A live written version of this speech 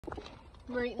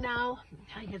right now,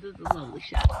 I guess it's a lovely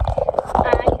shot.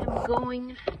 I am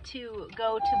going to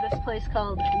go to this place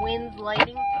called Wind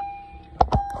Lighting.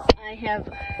 I have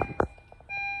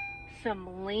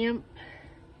some lamp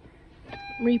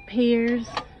repairs.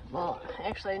 Well,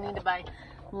 actually I need to buy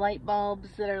light bulbs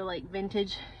that are like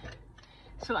vintage.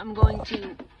 So I'm going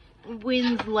to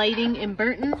Wind Lighting in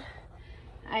Burton.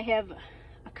 I have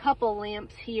a couple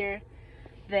lamps here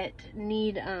that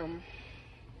need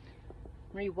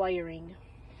rewiring.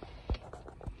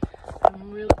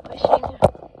 I'm really wishing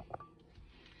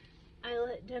I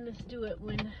let Dennis do it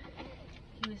when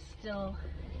he was still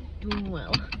doing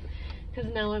well,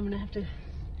 because now I'm gonna have to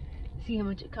see how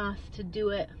much it costs to do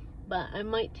it. But I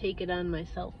might take it on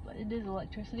myself, but it is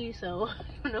electricity, so I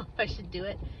don't know if I should do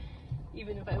it.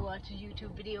 Even if I watch a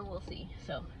YouTube video, we'll see.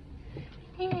 So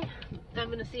yeah, I'm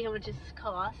gonna see how much this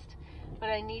cost, but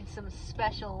I need some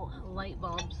special light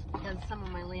bulbs because some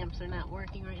of my lamps are not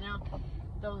working right now.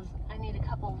 Those, I need a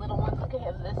couple little ones. Look, I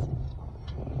have this.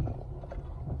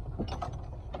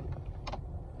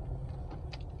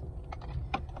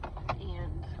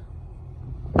 And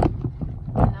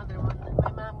another one that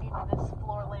my mom gave me, this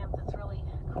floor lamp that's really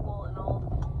cool and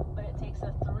old, but it takes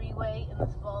a three-way, and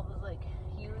this bulb is like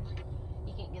huge.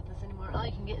 You can't get this anymore. All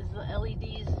you can get is the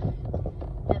LEDs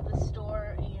at the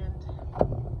store, and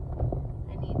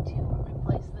I need to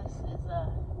replace this as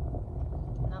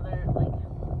another like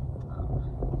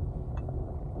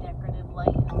decorative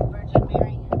light, Virgin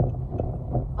Mary.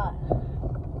 But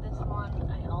this one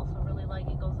I also really like.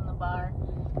 It goes in the bar,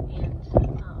 and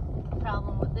the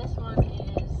problem with this one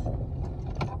is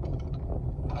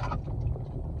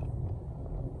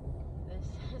this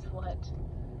is what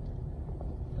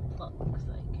the plug looks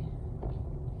like.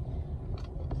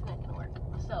 It's not gonna work.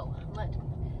 So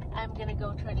I'm gonna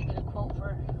go try to get a quote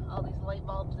for all these light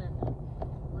bulbs and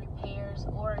repairs,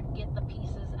 or get the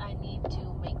pieces I need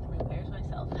to make the repairs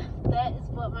myself. That is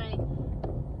what my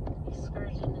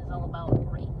excursion is all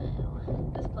about right now.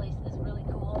 This place is really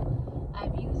cool.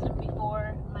 I've used them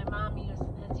before. My mom has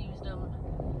used them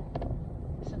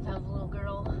since I was a little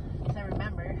girl, as I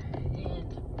remember.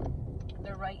 And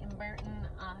they're right in Burton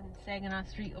on Saginaw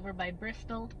Street over by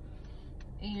Bristol.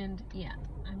 And yeah,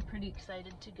 I'm pretty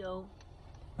excited to go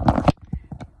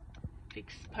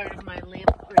fix part of my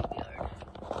lamp graveyard.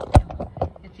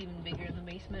 It's even bigger in the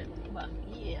basement, but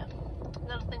yeah.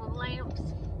 Another thing with lamps,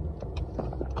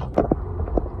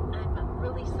 I'm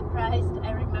really surprised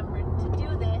I remembered to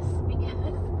do this,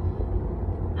 because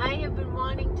I have been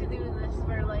wanting to do this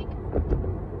for like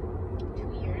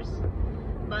 2 years,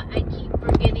 but I keep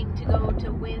forgetting to go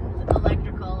to Wind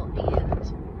Electrical and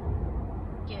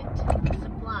get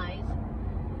supplies.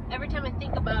 Every time I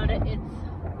think about it, it's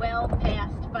well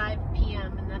past 5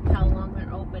 p.m. and that's how long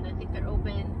they're open. I think they're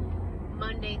open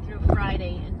Monday through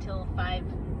Friday until 5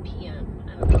 p.m.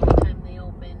 I don't know what time they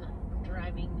open. I'm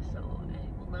driving, so I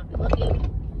will not be looking.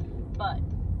 But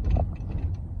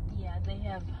yeah, they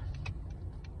have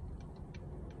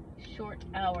short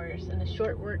hours and a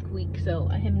short work week, so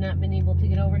I have not been able to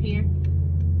get over here.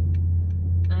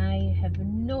 I have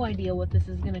no idea what this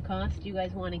is going to cost. You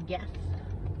guys want to guess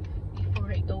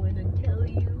before I go in and tell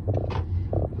you?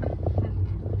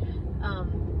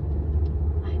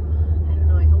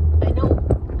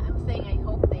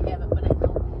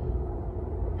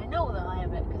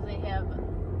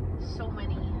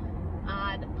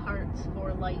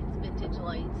 For lights, vintage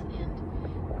lights, and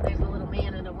there's a little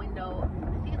man at a window.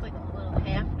 I think it's like a little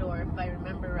half door if I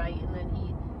remember right, and then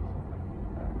he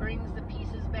brings the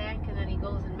pieces back, and then he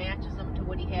goes and matches them to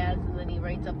what he has, and then he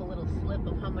writes up a little slip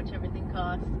of how much everything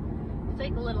costs. It's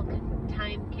like a little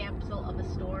time capsule of a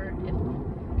store, if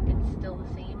it's still the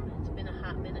same. It's been a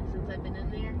hot minute since I've been in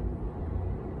there.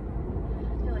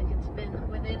 I feel like it's been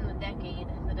within the decade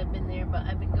that I've been there, but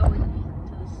I've been going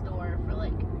to the store for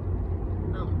like,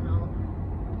 I don't know,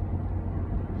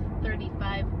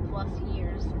 35 plus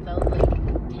years, since I was like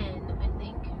 10, I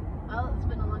think. Well, it's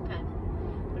been a long time,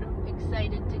 but I'm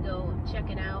excited to go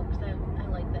check it out, because I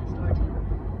like that store too.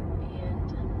 And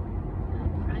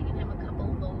I'm probably gonna have a couple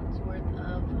loads worth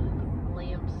of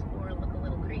lamps, or look a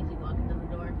little crazy walking in the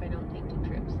door if I don't take 2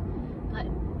 trips. But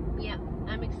yeah,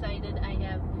 I'm excited.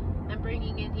 I'm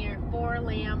bringing in here 4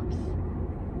 lamps,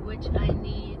 which I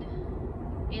need,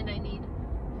 and I need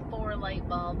 4 light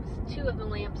bulbs. 2 of the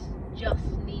lamps just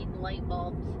need light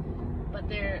bulbs, but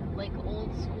they're like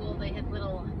old school. They had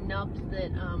little nubs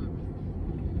that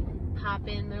pop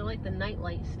in. They're like the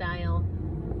nightlight style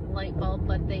light bulb,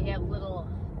 but they have little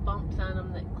bumps on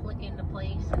them that click into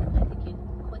place, and I think you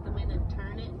click them in and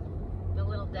turn it. The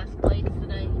little desk lights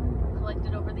that I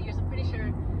collected over the years. I'm pretty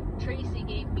sure Tracy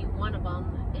gave me one of them,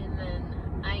 and then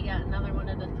I got another one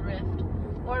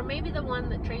Or maybe the one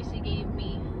that Tracy gave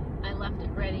me, I left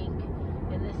at Reading,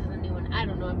 and this is a new one. I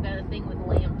don't know. I've got a thing with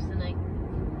lamps, and I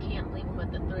can't leave them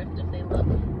at the thrift if they look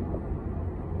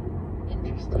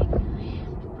interesting. I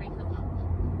have to bring them up.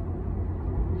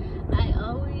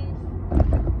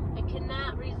 I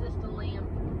cannot resist a lamp.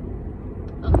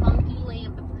 A funky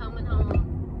lamp. It's coming home.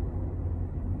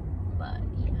 But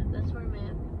yeah, that's where I'm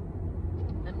at.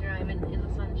 I'm driving in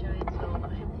the sunshine, so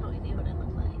I have no idea what it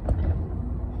looks like.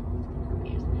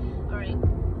 Alright,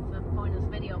 that's not the point of this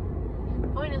video. The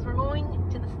point is we're going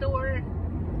to the store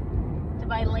to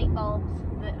buy light bulbs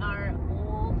that are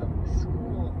old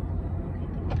school. Okay, I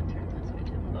think I'm going to turn this way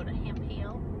too. I'm going to go to Hemp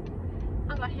Hill.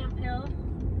 I'll go Hemp Hill.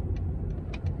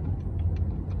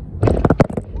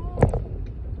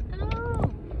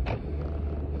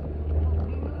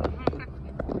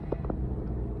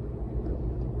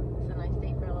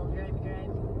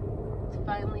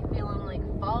 Finally feeling like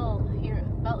fall here. It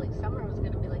felt like summer was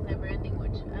going to be like never ending,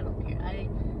 which I don't care. I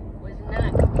was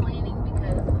not complaining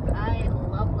because I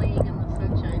love laying in the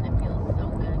sunshine. It feels so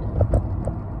good.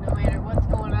 No matter what's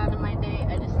going on in my day,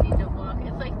 I just need to walk.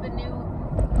 It's like the new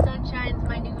sunshine's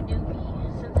my new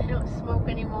doobie. Since I don't smoke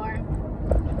anymore,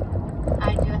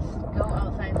 I just go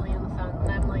outside and lay in the sun.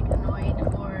 When I'm like annoyed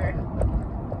or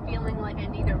feeling like I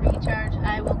need a recharge,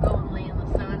 I will go and lay in the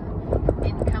sun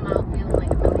and come out feeling like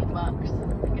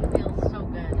 $1,000,000. Like it feels so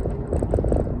good.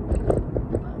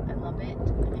 But I love it.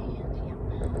 And yeah.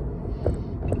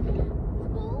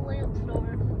 School lamp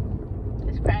store.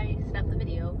 Just probably stop the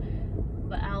video.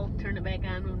 But I'll turn it back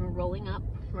on when we're rolling up.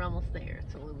 We're almost there.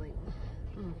 It's only like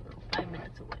 5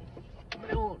 minutes away.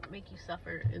 But I won't make you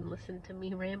suffer and listen to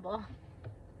me ramble.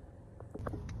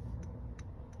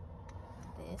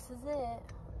 This is it.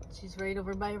 She's right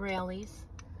over by Rally's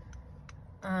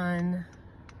on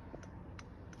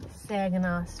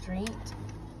Saginaw Street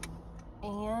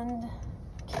and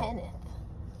Kenneth.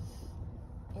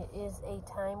 It is a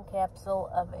time capsule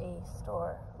of a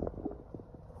store.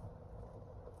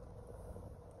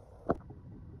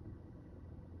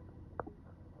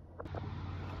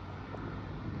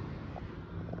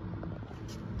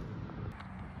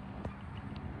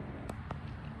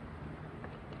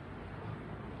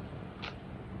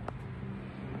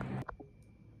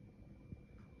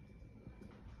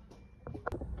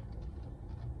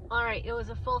 Alright, it was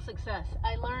a full success.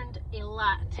 I learned a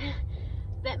lot.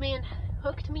 That man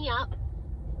hooked me up,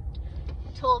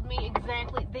 told me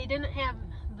exactly, they didn't have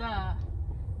the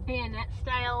bayonet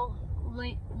style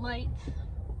lights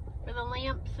for the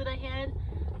lamps that I had,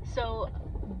 so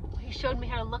he showed me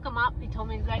how to look them up. He told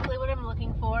me exactly what I'm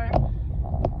looking for,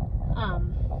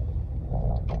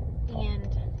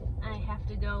 and I have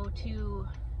to go to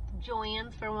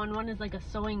Joann's for one. One is like a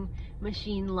sewing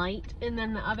machine light, and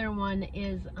then the other one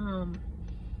is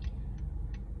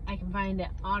I can find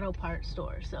at auto parts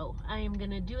store. So I am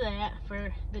gonna do that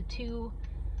for the 2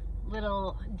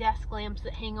 little desk lamps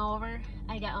that hang over.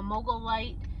 I got a mogul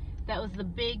light. That was the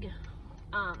big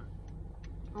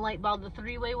light bulb, the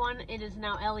 3-way one. It is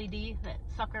now LED. That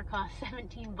sucker cost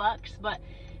 17 bucks, but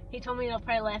he told me it'll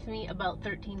probably last me about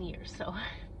 13 years, so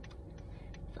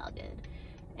it's all good.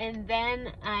 And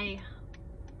then I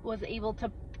was able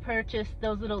to purchase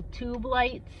those little tube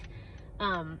lights.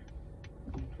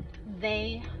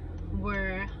 They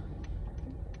were,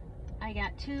 I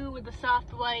got 2 with the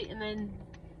soft white and then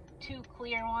 2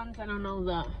 clear ones. I don't know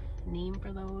the name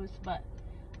for those, but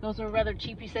those were rather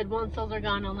cheap. He said once those are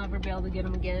gone, I'll never be able to get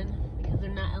them again because they're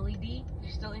not LED.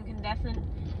 They're still incandescent.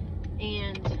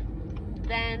 And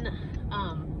then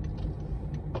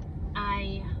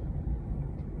I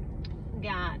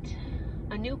got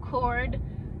a new cord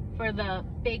for the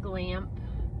big lamp,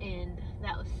 and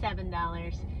that was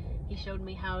 $7. He showed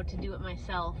me how to do it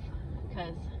myself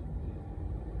because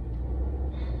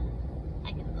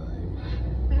I can do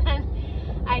it.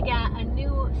 Then I got a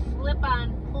new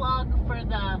slip-on plug for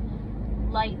the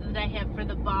light that I have for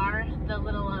the bar, the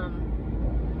little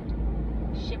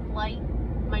ship light.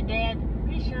 My dad,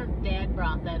 pretty sure Dad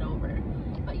brought that over,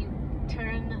 but you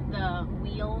turn the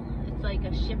wheel, it's like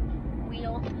a ship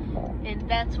wheel, and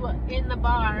that's what in the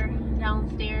bar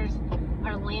downstairs.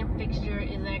 Our lamp fixture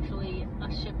is actually a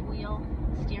ship wheel,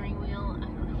 steering wheel. I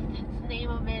don't know if that's the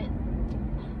name of it.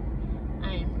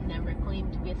 I never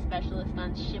claimed to be a specialist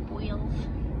on ship wheels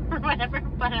or whatever,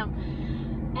 but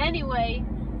anyway,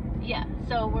 yeah,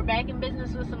 so we're back in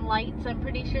business with some lights. I'm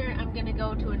pretty sure I'm gonna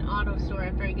go to an auto store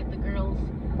after I get the girls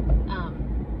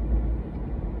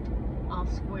all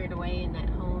squared away in that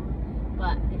home.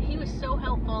 But he was so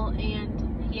helpful,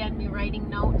 and he had me writing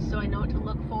notes so I know what to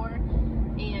look for.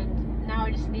 And now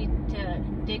I just need to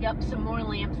dig up some more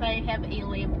lamps. I have a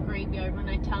lamp graveyard. When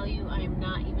I tell you, I am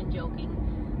not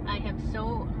have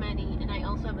so many, and I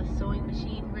also have a sewing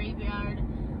machine graveyard.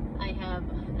 I have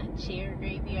a chair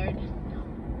graveyard.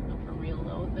 No, for real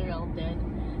though, they're all dead.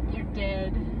 They're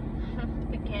dead.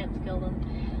 The cats killed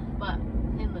them, but,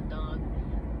 and the dog.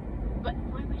 But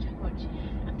what am I talking about?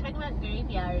 I'm talking about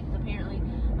graveyards, apparently.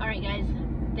 Alright guys,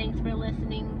 thanks for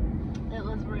listening. It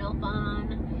was real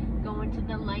fun going to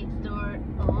the light store.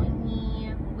 Oh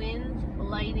yeah, Wind's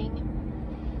Lighting.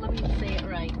 Let me say it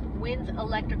right. Wind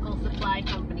Electrical Supply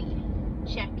Company.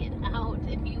 Check it out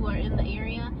if you are in the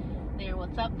area. They're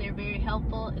what's up. They're very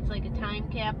helpful. It's like a time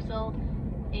capsule,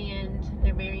 and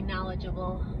they're very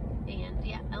knowledgeable. And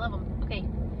yeah, I love them. Okay,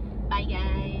 bye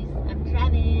guys. I'm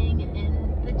driving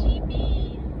in the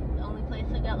GB. The only place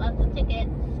I got lots of tickets.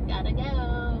 Gotta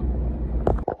go.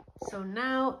 So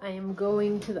now I am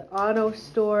going to the auto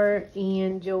store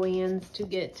and Joann's to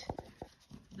get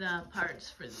the parts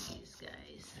for these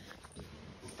guys.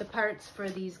 The parts for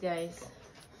these guys.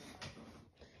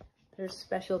 There's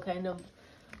special kind of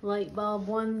light bulb.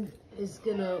 One is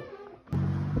gonna...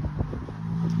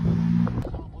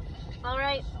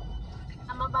 Alright,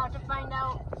 I'm about to find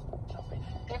out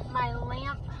if my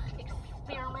lamp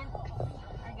experiments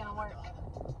are gonna work.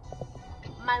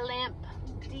 My lamp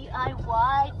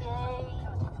DIY day.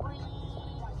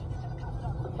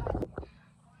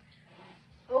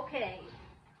 Okay,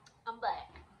 I'm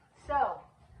back. So,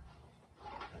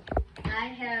 I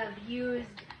have used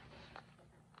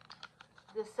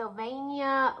the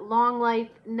Sylvania Long Life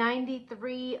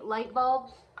 93 light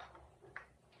bulbs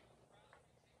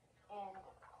and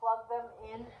plug them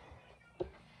in.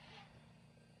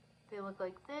 They look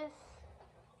like this.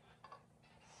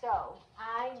 So,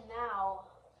 I now,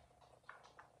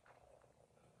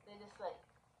 they just like,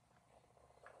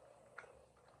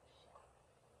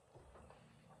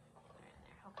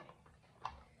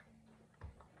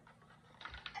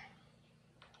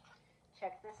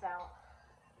 check this out.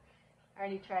 I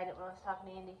already tried it when I was talking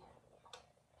to Andy.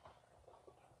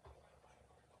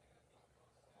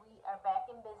 We are back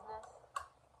in business.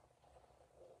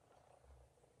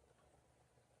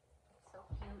 It's so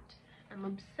cute. I'm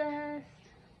obsessed.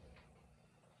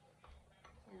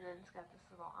 And then it's got this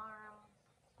little arm.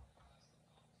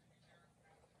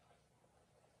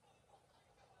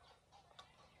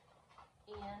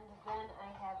 And then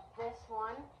I have this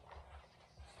one.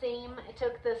 Same, I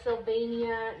took the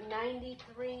Sylvania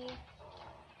 93.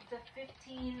 It's a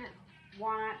 15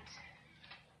 watt.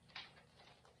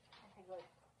 I think like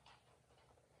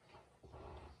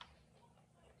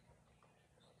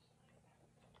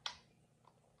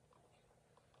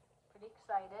pretty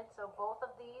excited. So both of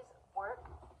these work.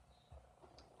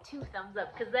 2 thumbs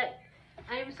up because that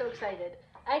I am so excited.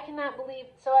 I cannot believe.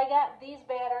 So I got these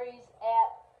batteries at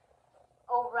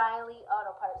O'Reilly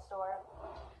Auto Parts store.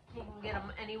 You can get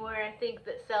them anywhere, I think,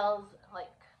 that sells like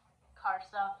car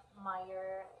stuff,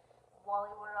 Meyer,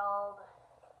 Wally World,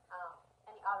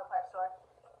 any auto parts store.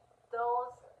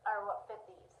 Those are what fit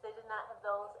these. They did not have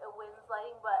those at Wind's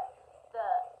Lighting, but the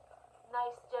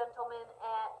nice gentleman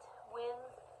at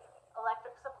Wind's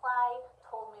Electric Supply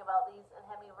told me about these and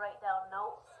had me write down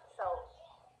notes. So,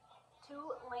 2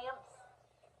 lamps,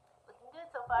 looking good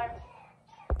so far.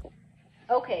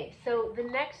 Okay, so the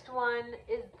next one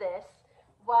is this.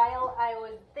 While I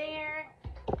was there,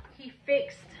 he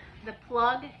fixed the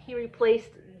plug. He replaced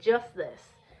just this.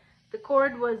 The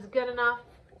cord was good enough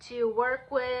to work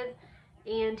with,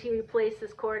 and he replaced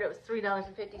this cord. It was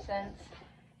 $3.50.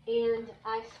 And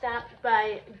I stopped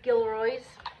by Gilroy's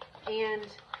and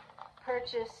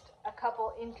purchased a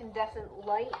couple incandescent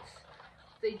lights.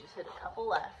 They just had a couple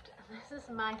left. This is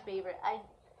my favorite.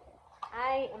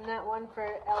 I am not one for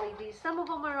LEDs. Some of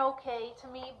them are okay to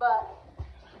me, but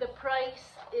the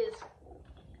price is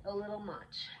a little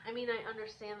much. I mean, I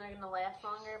understand they're going to last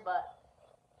longer, but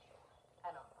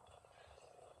I don't know.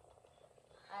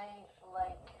 I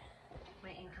like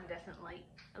my incandescent light.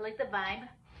 I like the vibe.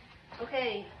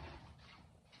 Okay,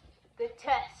 the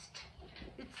test.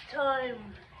 It's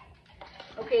time.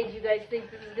 Okay, do you guys think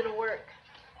this is going to work?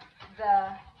 The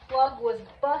plug was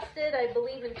busted, I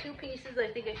believe, in 2 pieces.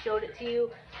 I think I showed it to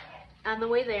you on the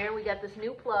way there. We got this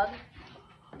new plug.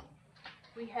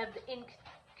 We have the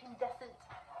incandescent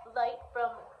light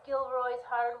from Gilroy's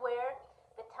Hardware,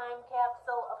 the time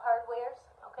capsule of hardwares.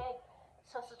 Okay,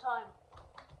 so it's the time.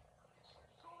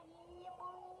 Oh yeah,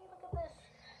 boy, look at this.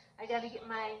 I gotta get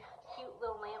my cute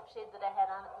little lampshade that I had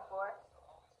on it before.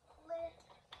 Lit.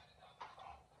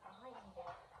 Oh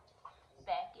yeah.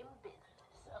 Back in business.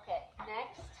 Okay,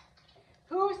 next.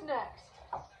 Who's next?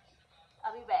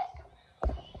 I'll be back.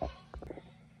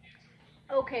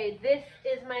 Okay, this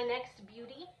is my next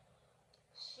beauty.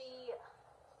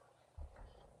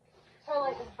 Her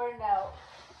light was burned out.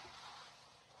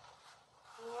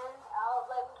 And I'll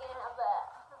let me get out of that.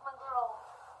 This is my girl.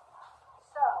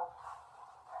 So,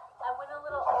 I went a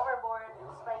little overboard.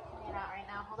 Spike coming out right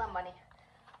now. Hold on, buddy.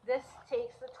 This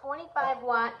takes the 25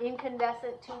 watt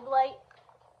incandescent tube light,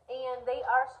 and they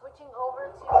are switching over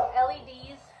to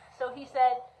LEDs. So he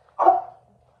said,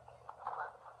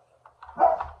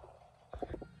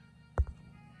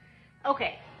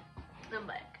 okay, I'm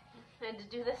back. I had to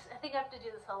do this. I think I have to do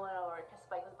this all over because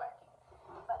Spike was barking.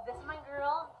 But this is my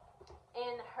girl,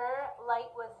 and her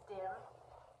light was dim,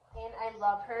 and I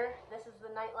love her. This is the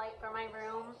night light for my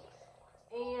room.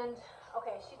 And,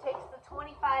 okay, she takes the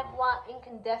 25 watt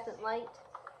incandescent light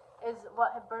is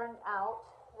what had burned out.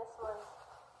 This was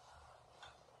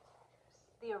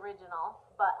the original,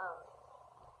 but, I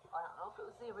don't know if it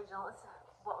was the original. It's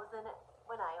what was in it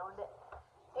when I owned it.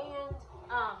 And,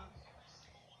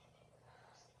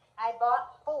 I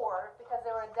bought 4 because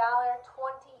they were $1.20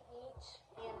 each,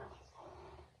 and,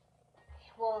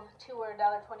 well, 2 were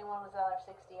 $1.21, was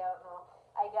 $1.60, I don't know.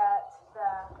 I got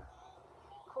the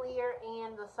clear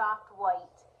and the soft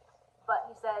white, but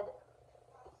he said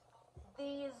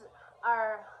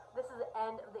this is the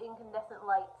end of the incandescent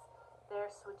lights.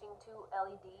 They're switching to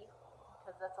LED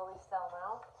because that's all they sell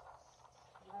now,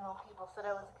 even though people said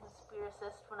I was a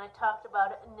conspiracist when I talked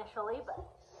about it initially, but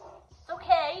it's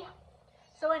okay.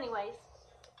 So anyways,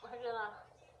 we're gonna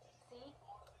see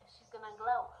if she's gonna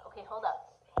glow. Okay, hold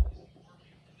up.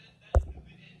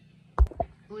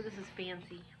 Ooh, this is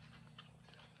fancy.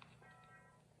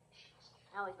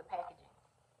 I like the packaging.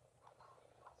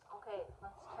 Okay,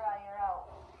 let's try her out.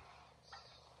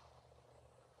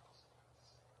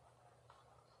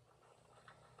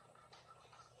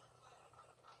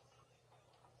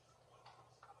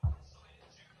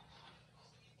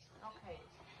 Okay,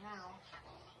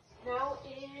 now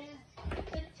is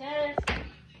the test.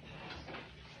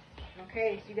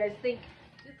 Okay, so you guys think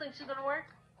she's gonna work?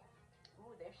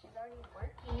 Ooh, there she's already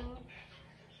working.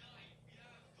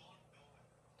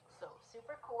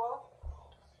 Super cool.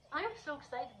 I am so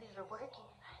excited these are working,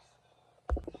 guys.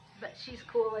 But she's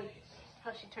cool, like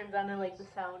how she turns on and like the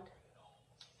sound.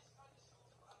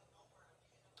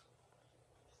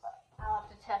 I'll have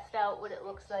to test out what it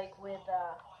looks like with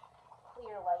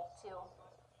clear light too.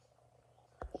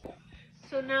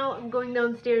 So now I'm going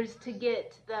downstairs to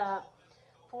get the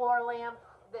floor lamp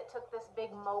that took this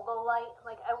big mogul light.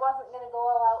 Like, I wasn't gonna go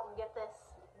all out and get this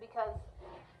because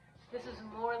this is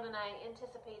more than I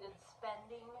anticipated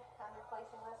spending on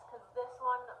replacing this, because this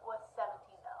one was $17.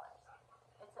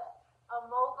 It's a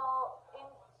mogul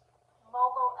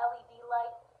LED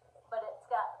light, but it's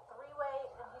got 3-way,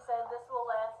 and he said this will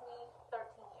last me 13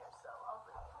 years. So I was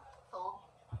like, sold.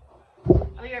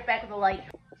 I'll be right back with the light.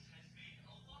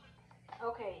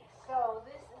 Okay, so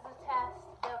this is a test.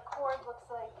 The cord looks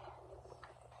like,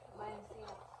 you might have seen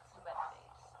it, it's a better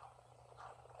days.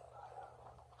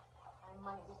 I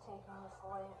might be taking this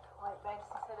light back.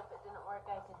 She said if it didn't work,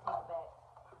 I could take it back.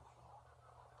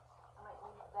 I might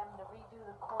need them to redo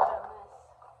the cord on this.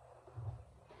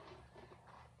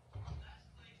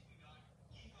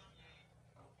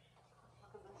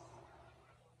 Look at this.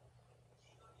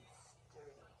 It's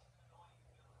sturdy.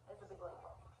 It's a big light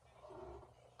bulb.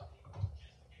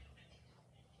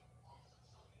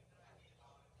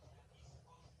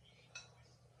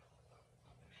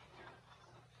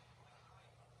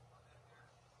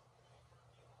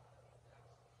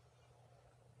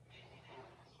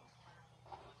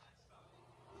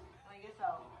 I guess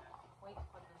I'll wait to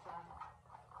put this on.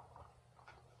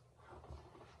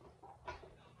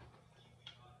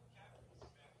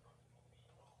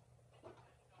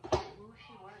 Ooh,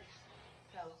 she works.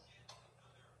 So.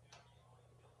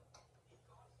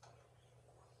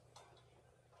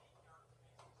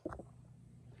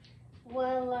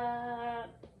 Well,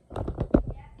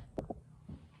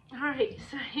 alright,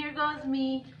 so here goes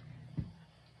me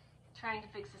trying to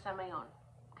fix this on my own,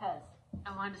 because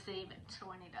I wanted to save $20,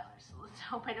 so let's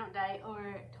hope I don't die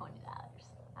over $20.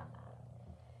 I'm not.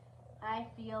 I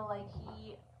feel like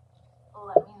he will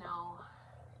let me know,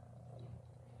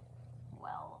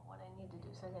 well, what I need to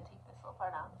do. So I gotta take this little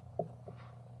part out.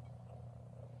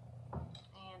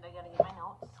 And I gotta get my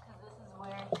notes, because this is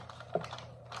where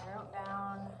I wrote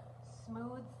down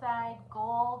smooth side,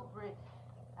 gold.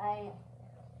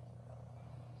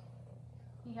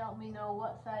 He helped me know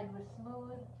what side was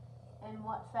smooth and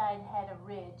what side had a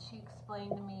ridge. He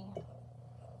explained to me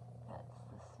that's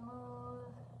the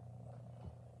smooth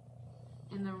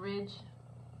and the ridge.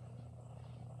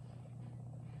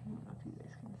 I don't know if you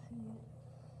guys can see it.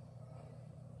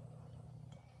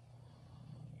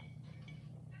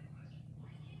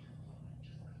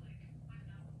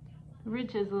 The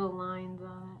ridge has little lines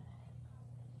on it.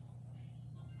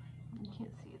 You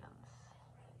can't see it on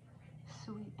this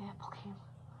sweet apple cam.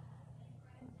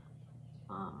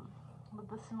 But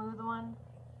the smooth one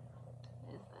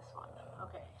is this one.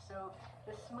 Okay, so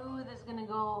the smooth is gonna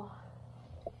go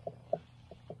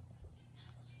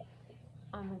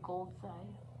on the gold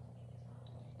side,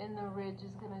 and the ridge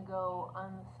is gonna go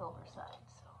on the silver side.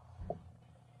 So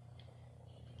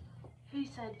he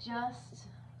said just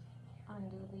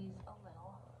undo these a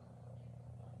little.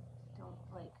 Don't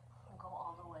like go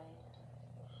all the way.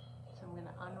 So I'm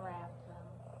gonna unwrap them.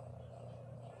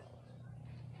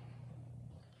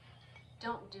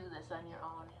 Don't do this on your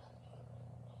own.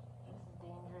 This is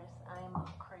dangerous. I'm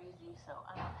crazy, so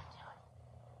I'm gonna do it.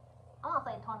 I'm gonna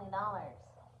say $20.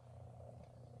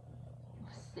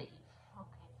 Safe.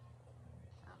 Okay.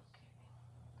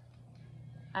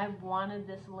 I've wanted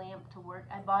this lamp to work.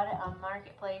 I bought it on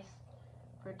Marketplace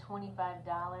for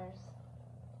 $25,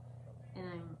 and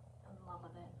I'm in love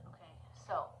with it. Okay,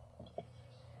 so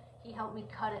he helped me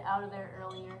cut it out of there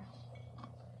earlier.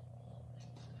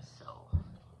 So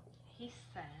he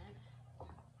said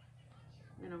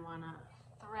I'm gonna wanna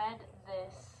thread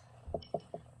this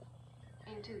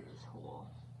into this hole.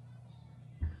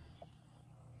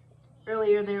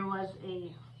 Earlier there was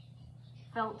a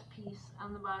felt piece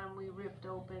on the bottom we ripped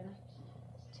open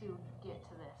to get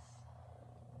to this.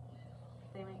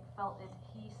 They make felt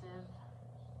adhesive.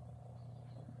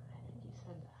 I think he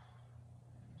said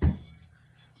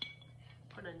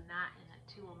put a knot in it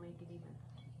too will make it even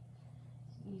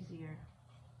easier.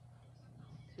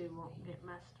 So it won't get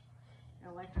messed,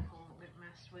 your electrical won't get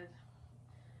messed with.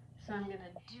 So I'm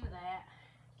gonna do that.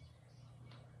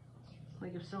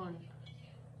 Like if someone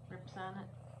rips on it,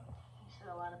 you said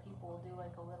a lot of people will do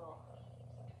like a little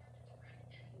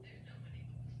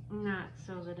knot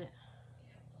so that it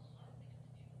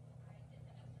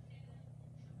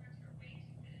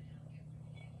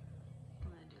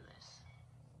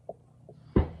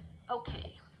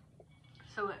okay,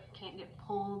 so it can't get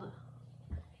pulled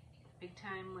big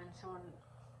time when someone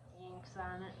yanks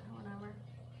on it or whatever.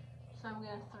 So I'm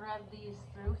going to thread these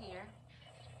through here.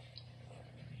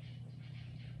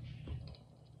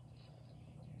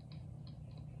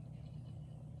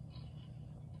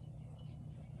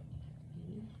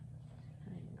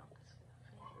 I don't know if this is going to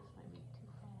fit. This might be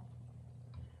too fat.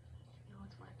 No,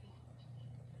 it's working.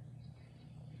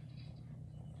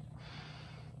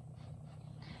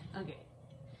 Okay.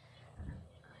 I'm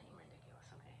ridiculous.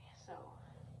 Okay,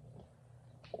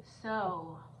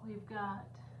 so we've got,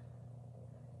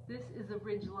 this is a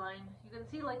ridge line. You can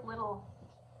see like little,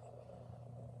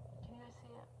 can you guys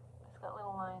see it? It's got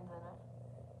little lines in it.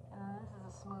 And then this is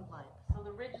a smooth line. So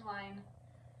the ridge line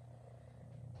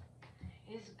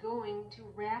is going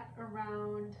to wrap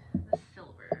around the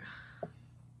silver.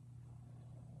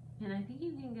 And I think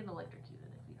you can get electrocuted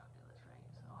if you don't do this right.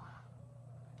 So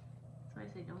that's why I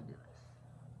say don't do this.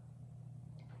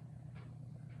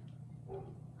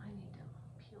 I need to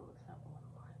peel this up a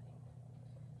little more, I think.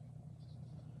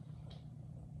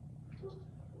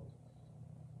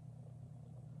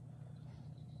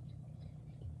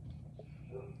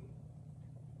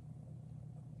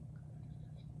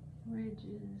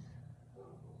 Ridges.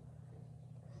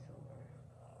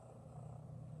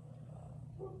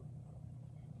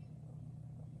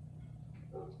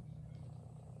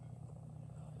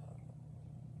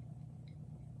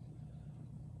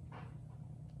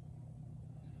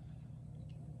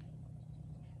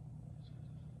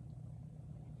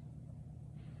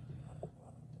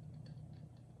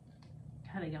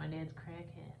 God, I got my dad's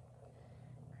crackhead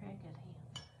hands.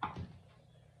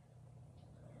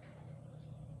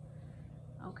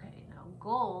 Okay, now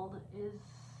gold is,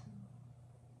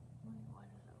 why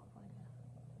does it look like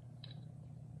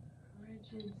a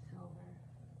rigid silver?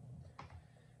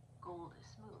 Gold is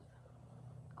smooth.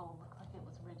 Gold looks like it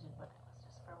was rigid, but it was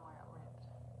just from where it ripped.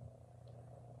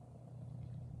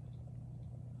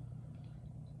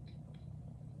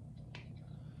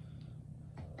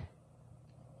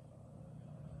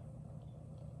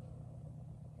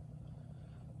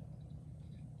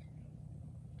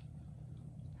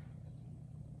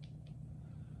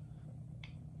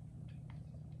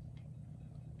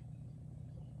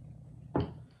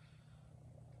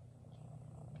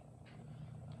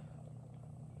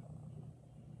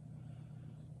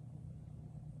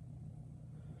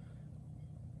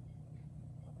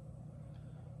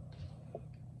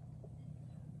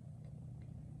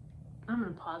 I'm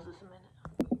gonna pause this a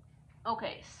minute.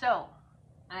 Okay, so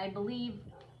I believe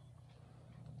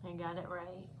I got it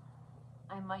right.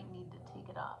 I might need to take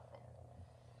it off.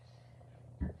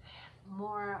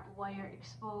 More wire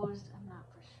exposed. I'm not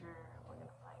for sure. We're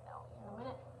gonna find out here in a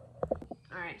minute.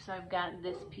 All right, so I've got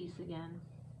this piece again.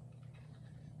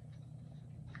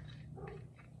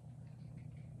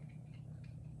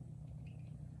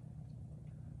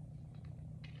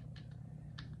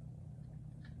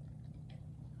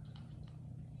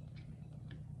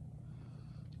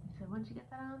 So once you get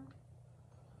that on,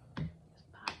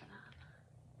 just pop it on.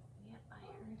 Yep, I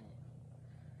heard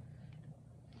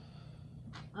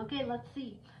it. Okay, let's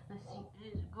see. Let's see,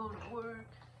 is it going to work?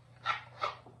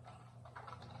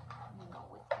 No,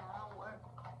 it's gonna work.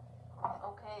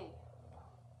 Okay.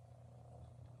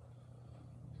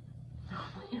 Oh,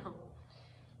 man.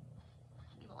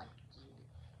 You like it.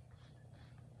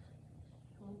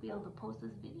 I won't be able to post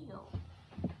this video.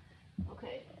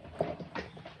 Okay.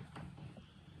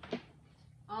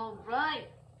 All right.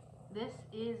 This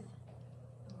is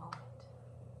the moment.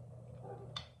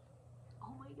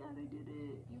 Oh my God, I did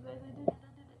it. You guys, I did it.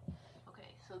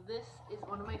 Okay, so this is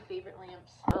one of my favorite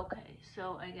lamps. Okay,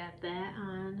 so I got that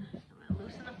on. I'm gonna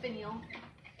loosen the finial.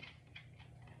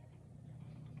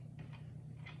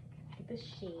 Get the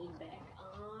shade back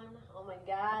on. Oh my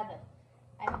God.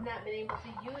 I have not been able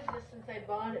to use this since I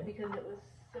bought it because it was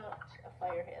such a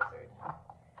fire hazard.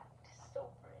 It's so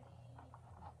pretty.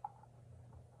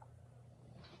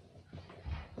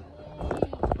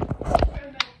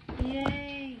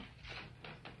 Yay!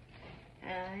 I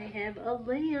have a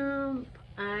lamp.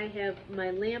 I have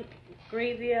my lamp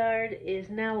graveyard is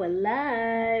now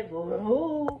alive.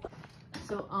 Oh.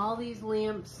 So all these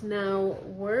lamps now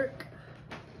work.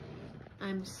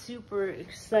 I'm super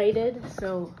excited.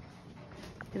 So,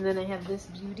 and then I have this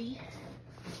beauty.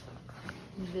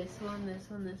 This one, this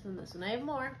one, this one, this one. I have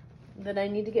more that I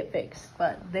need to get fixed,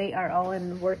 but they are all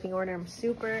in working order. I'm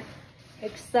super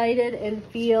excited and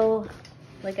feel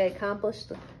like I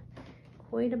accomplished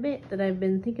quite a bit that I've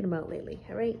been thinking about lately.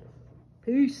 All right.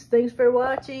 Peace. Thanks for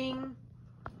watching.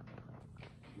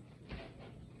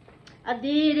 I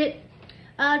did it.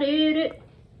 I did it.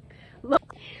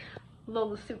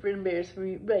 Mom is super embarrassed for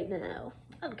me right now.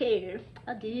 I don't care.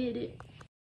 I did it.